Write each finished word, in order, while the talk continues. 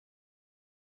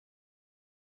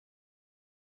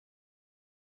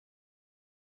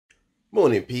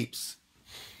Morning, peeps.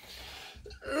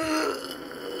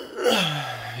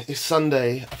 It's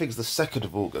Sunday, I think it's the 2nd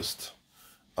of August.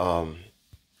 And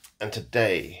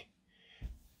today,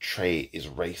 Trey is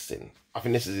racing. I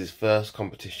think this is his first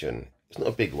competition. It's not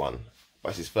a big one, but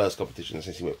it's his first competition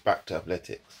since he went back to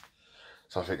athletics.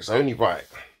 So I think it's only right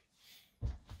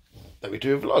that we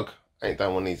do a vlog. I ain't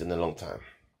done one of these in a long time.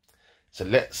 So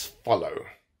let's follow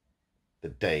the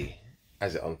day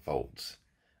as it unfolds.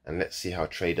 And let's see how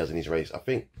Trey does in his race. I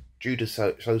think due to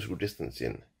social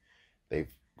distancing,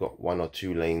 they've got 1 or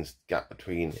 2 lanes gap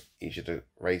between each of the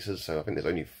racers. So I think there's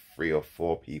only 3 or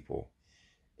 4 people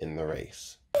in the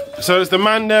race. So it's the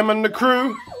man, them and the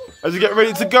crew as we get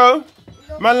ready to go.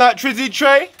 Man like Trizzy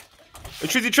Trey. And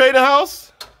Trizzy Trey in the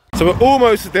house. So we're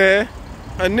almost there.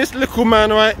 And this little man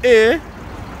right here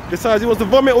decides he wants to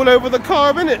vomit all over the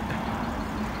car, innit?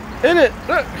 Innit?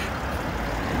 Look.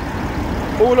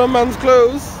 All on man's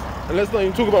clothes. And let's not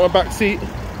even talk about my back seat.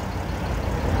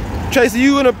 Chase, are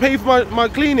you gonna pay for my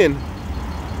cleaning?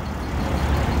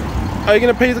 Are you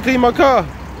gonna pay to clean my car?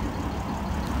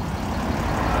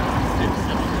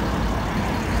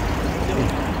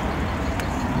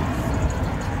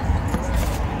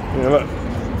 Yeah, look.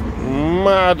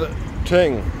 Mad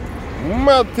thing.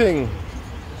 Mad thing.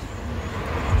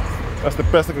 That's the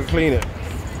best I can clean it.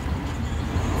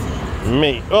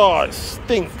 Me. Oh, it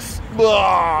stinks.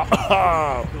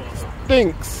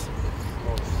 Stinks.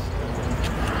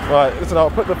 Right, listen, I'll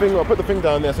put the thing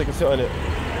down there so you can sit on it.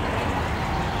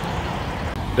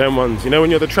 Them ones, you know when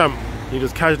you're the tramp, you're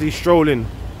just casually strolling.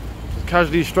 Just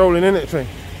casually strolling, innit, Trey?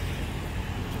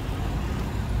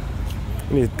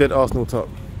 And his dead Arsenal top.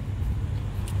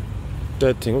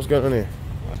 Dead thing, what's going on here?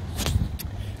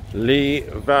 Lee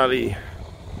Valley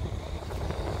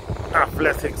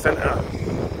Athletic Centre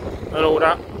and all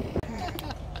that.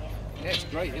 Yeah, it's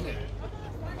great, isn't it?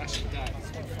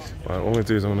 Right, what I'm going to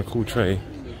do is I'm going to call Trey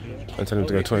and tell him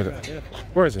to go to the toilet.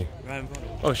 Where is he?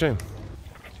 Oh, shame.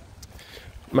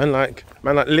 Man like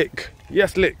Lick.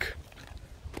 Yes, Lick.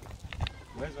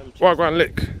 Why go and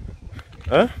Lick?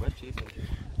 Huh?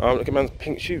 Look at man's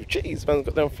pink shoes. Jeez, man's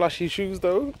got them flashy shoes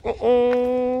though.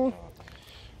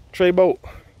 Trey Bolt.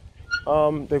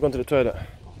 They've gone to the toilet.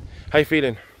 How you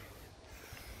feeling?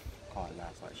 Oh, no,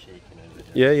 it's like shaking over there.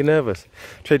 Yeah, you're nervous.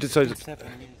 Trey just so. 7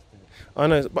 years. I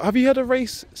know, but have you had a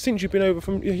race since you've been over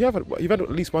from? You've had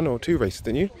at least 1 or 2 races,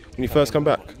 didn't you? When you first come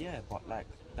back. Yeah, but like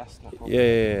that's not.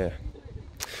 Yeah.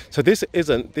 So this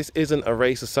isn't a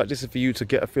race as such. This is for you to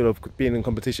get a feel of being in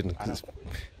competition. Because it's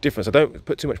different. So don't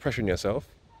put too much pressure on yourself.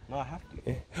 No, I have to.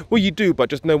 Yeah. Well, you do, but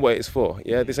just know what it's for.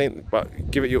 Yeah, this ain't.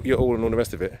 But give it your all and all the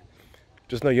rest of it.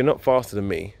 Just know you're not faster than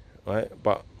me, right?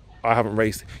 But I haven't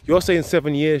raced. You're saying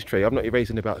 7 years, Trey. I've not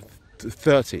raced in about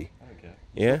 30. Okay.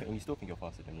 Yeah. And you still think you're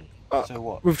faster than me? So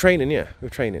what? With training, yeah,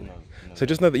 with training. No. So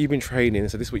just know that you've been training.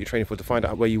 So this is what you're training for, to find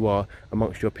out where you are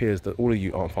amongst your peers. That all of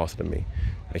you aren't faster than me.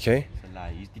 Okay. It's a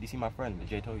lie. Did you see my friend? Did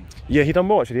Jay tell you? Yeah, he done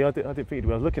more actually. I did feed. I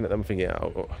was looking at them thinking,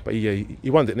 but yeah, he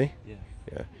won, didn't he? Yeah.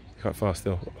 Yeah. He's quite fast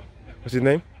still. What's his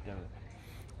name? Yeah.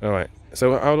 All right.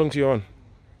 So how long do you on?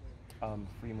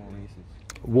 3 more races.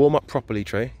 Warm up properly,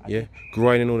 Trey. Yeah.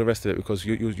 Grind and all the rest of it, because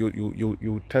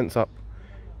you'll tense up.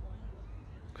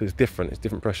 Because it's different. It's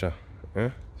different pressure.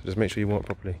 Yeah. So just make sure you warm up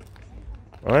properly.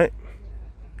 All right.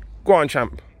 Go on,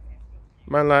 champ.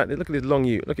 Man, like, look at this long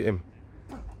ute. Look at him.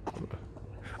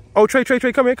 Oh, Trey,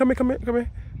 come here.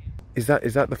 Is that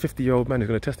the 50-year-old man who's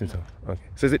going to test himself? Okay.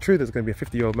 So is it true there's going to be a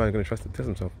 50-year-old man who's going to test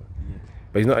himself? Yeah.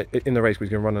 But he's not in the race, but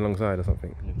he's going to run alongside or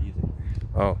something. No, he isn't.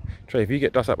 Oh, Trey, if you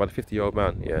get dust up by the 50-year-old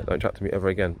man, yeah, don't chat to me ever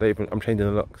again. I'm changing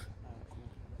the locks.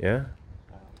 Yeah?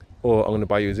 Or I'm going to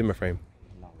buy you a Zimmer frame.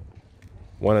 No.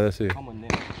 One of the two. Come on,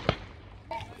 Nick.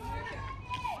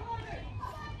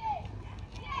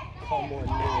 Come on, Nick.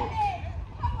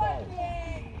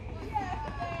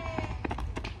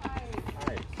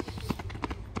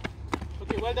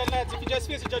 Okay, well done, lads. If you just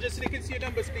face the judges so they can see your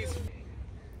numbers, please.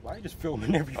 Why are you just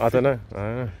filming everything? I don't know.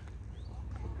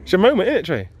 It's your moment, isn't it,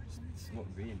 Trey? It's not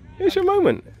really. It's your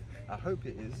moment. I hope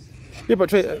it is. Yeah, but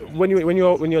Trey, when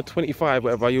you're 25,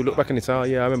 whatever, you look back and you say, oh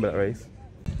yeah, I remember that race.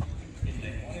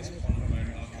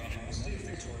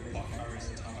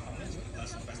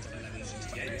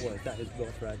 What, that is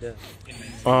blocks right there?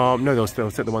 No, they'll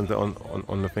set the ones that are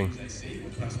on the thing.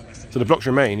 So the blocks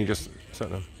remain, you just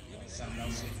set them.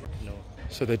 No.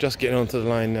 So they're just getting onto the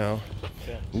line now.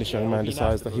 And this young man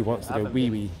decides that he wants to go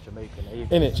wee-wee.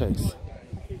 In it, Chase?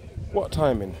 What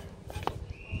timing?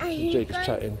 Jake is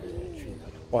chatting.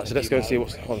 Right, so let's go and see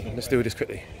what's on. Let's do this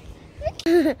quickly.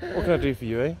 What can I do for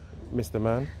you, eh, Mr.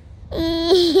 Man?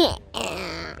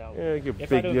 Yeah, you're If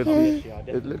big. I don't You're, come this year, I'll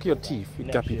definitely look at your teeth, your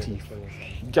next gappy year teeth. we'll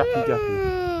film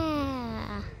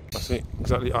Gappy. That's it,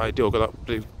 exactly ideal. Got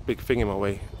that big thing in my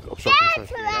way, obstructing trade.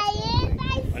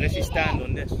 something. Unless you stand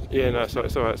on this. Yeah, no, it's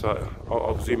alright, it's alright.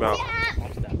 I'll zoom out.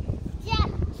 I'll stand. You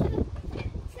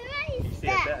see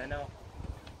it better now?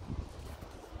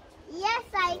 Yes,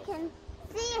 I can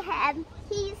see him.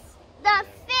 He's the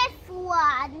fifth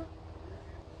one.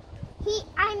 He's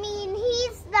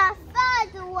the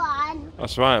third one.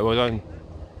 That's right, well done.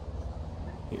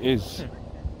 It is.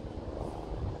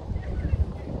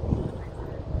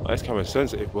 Oh, this camera's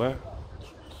sensitive, boy.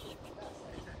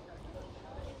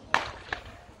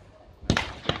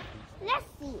 Let's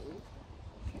see.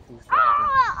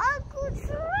 Oh, Uncle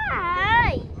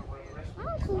Trey.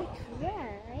 Uncle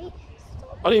Trey.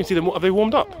 I didn't even see them. Have they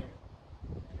warmed up?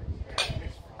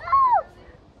 Oh,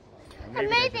 I Maybe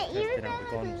made they're it just testing out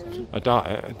the guns. even. I doubt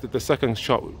it. The second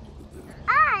shot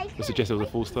I would suggest it was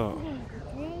a full start.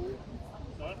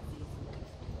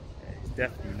 He's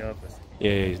definitely nervous.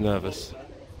 Yeah, he's nervous.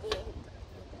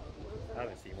 I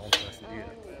haven't seen one person do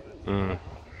that. Mm.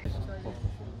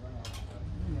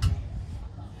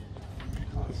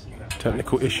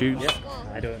 Technical issues. Yep.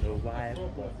 I don't know why,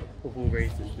 but of all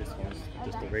races, this one's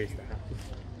just a race that happens.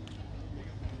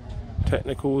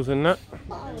 Technicals and that.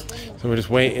 So we're just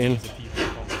waiting.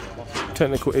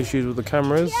 Technical issues with the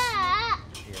cameras.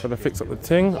 Trying to fix up the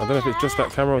thing. I don't know if it's just that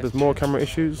camera or there's more camera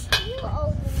issues.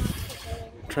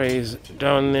 Trey's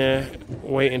down there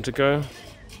waiting to go.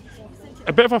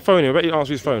 I bet if I phone him, I bet he'll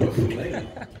answer his phone.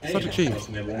 Such a cheat.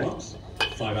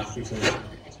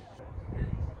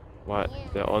 Right,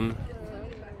 they're on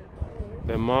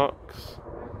their marks.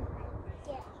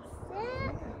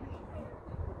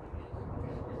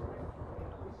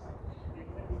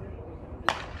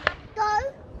 Go.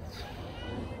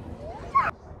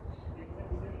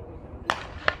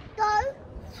 Go.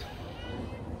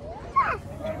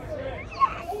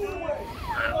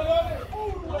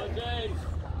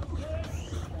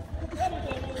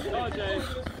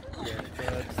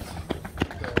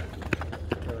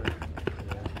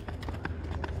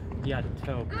 He had a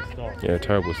terrible start. Yeah,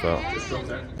 terrible start.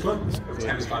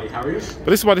 Thames Valley Harriers. But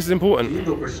this is why this is The important.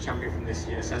 indoor British champion from this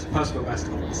year says personal best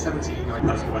of 17.9,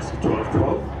 personal best of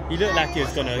 12.12. He looked like he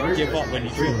was gonna give up when he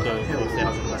dropped the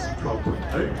personal best of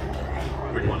 12.0.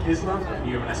 Ridwan Islam of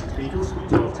Newham Essex Beagles,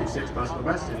 12.26 personal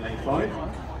best in lane 5.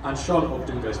 And Charlotte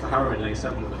Ogden goes for Harrow in lane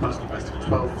 7 with a personal best of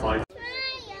 12.5.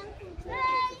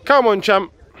 Come on,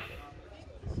 champ.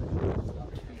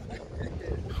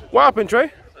 What happened,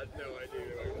 Trey?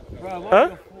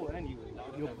 Huh?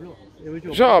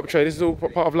 Shut up, Trey. This is all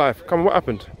part of life. Come on, what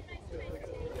happened?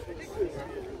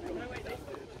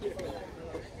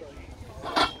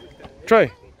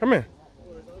 Trey, come here.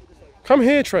 Come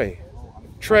here, Trey.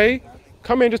 Trey,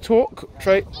 come here and just talk.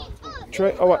 Trey,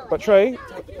 oh, what? But Trey,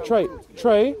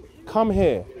 come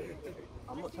here.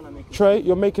 Trey,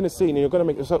 you're making a scene and you're going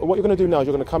to make, so what you're going to do now is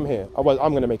you're going to come here. Otherwise,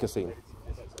 I'm going to make a scene.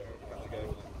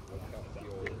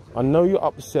 I know you're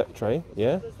upset, Trey,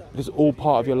 yeah? This is all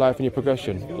part of your life and your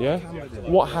progression, yeah?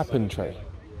 What happened, Trey?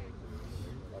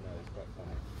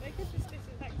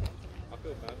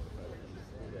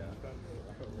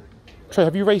 Trey,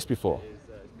 have you raced before?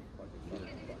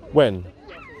 When?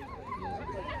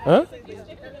 Huh?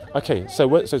 Okay,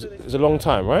 so it's a long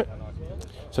time, right?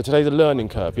 So today's a learning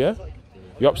curve, yeah?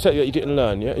 You're upset that you didn't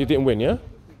learn, yeah? You didn't win, yeah?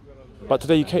 But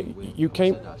today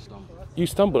you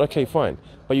stumbled, okay, fine.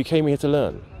 But you came here to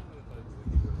learn.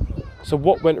 So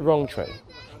what went wrong, Trey?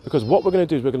 Because what we're going to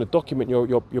do is we're going to document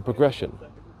your progression.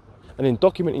 And in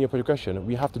documenting your progression,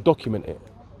 we have to document it.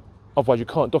 Otherwise, you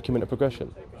can't document a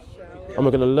progression. And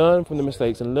we're going to learn from the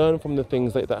mistakes and learn from the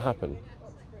things that happen.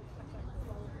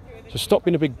 So stop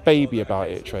being a big baby about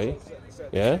it, Trey.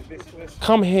 Yeah?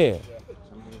 Come here.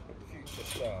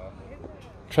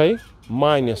 Trey,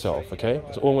 mind yourself, okay?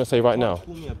 That's all I'm going to say right now.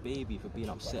 Call me a baby for being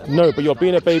upset. No, but you're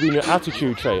being a baby in your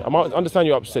attitude, Trey. I might understand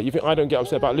you're upset. You think I don't get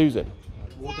upset about losing?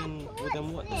 Well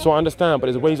then what? Then? So I understand, but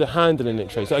there's ways of handling it,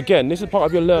 Trey. So again, this is part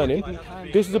of your learning.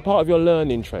 This is a part of your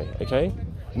learning, Trey, okay?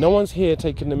 No one's here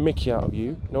taking the mickey out of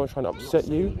you. No one's trying to upset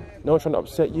you. No one's trying to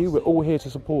upset you. We're all here to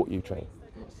support you, Trey.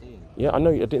 Yeah, I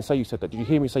know. I didn't say you said that. Did you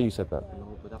hear me say you said that?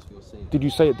 No, but that's what you're saying. Did you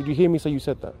say it? Did you hear me say you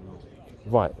said that? No.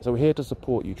 Right. So we're here to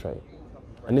support you, Trey.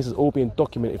 And this is all being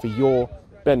documented for your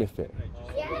benefit.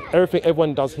 Everything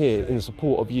everyone does here is in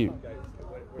support of you.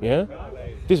 Yeah?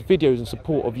 This video is in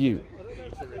support of you.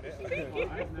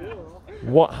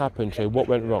 What happened, Trey? What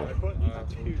went wrong?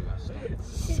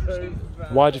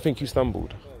 Why do you think you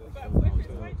stumbled?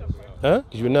 Huh?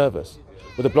 Because you were nervous.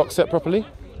 Were the blocks set properly?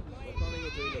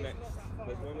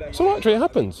 It's alright, Trey, it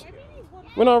happens.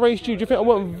 When I raced you, do you think I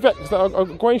wasn't vexed that I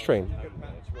got Grange train?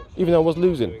 Even though I was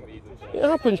losing. It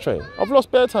happens, train. I've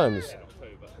lost bare times.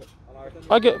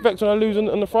 I get vexed when I lose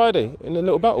on the Friday in the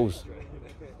little battles.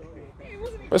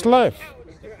 But it's life.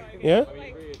 Yeah?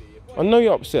 I know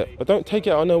you're upset, but don't take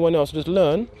it out on no one else. Just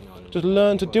learn. Just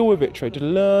learn to deal with it, Trey. Just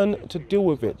learn to deal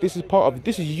with it. This is part of,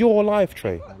 this is your life,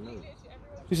 Trey.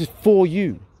 This is for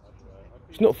you.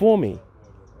 It's not for me.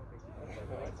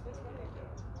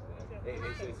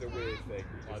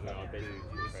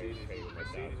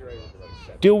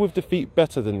 Deal with defeat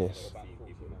better than this.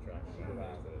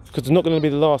 Because it's not going to be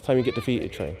the last time you get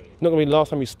defeated, Trey. It's not going to be the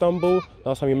last time you stumble,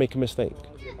 last time you make a mistake.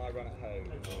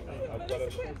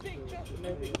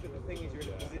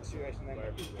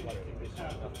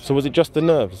 So was it just the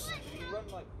nerves?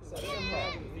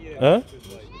 Huh?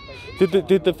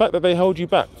 Did the fact that they held you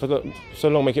back for so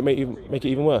long make it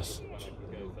even worse?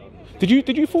 Did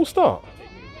you full start?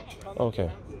 Okay,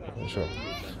 sure.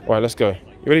 All right, let's go.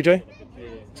 You ready, Jay?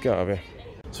 Let's get out of here.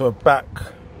 So we're back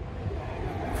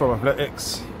from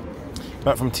athletics,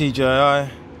 back from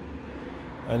TGI,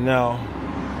 and now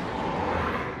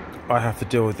I have to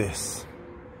deal with this.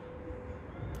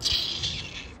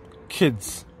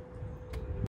 Kids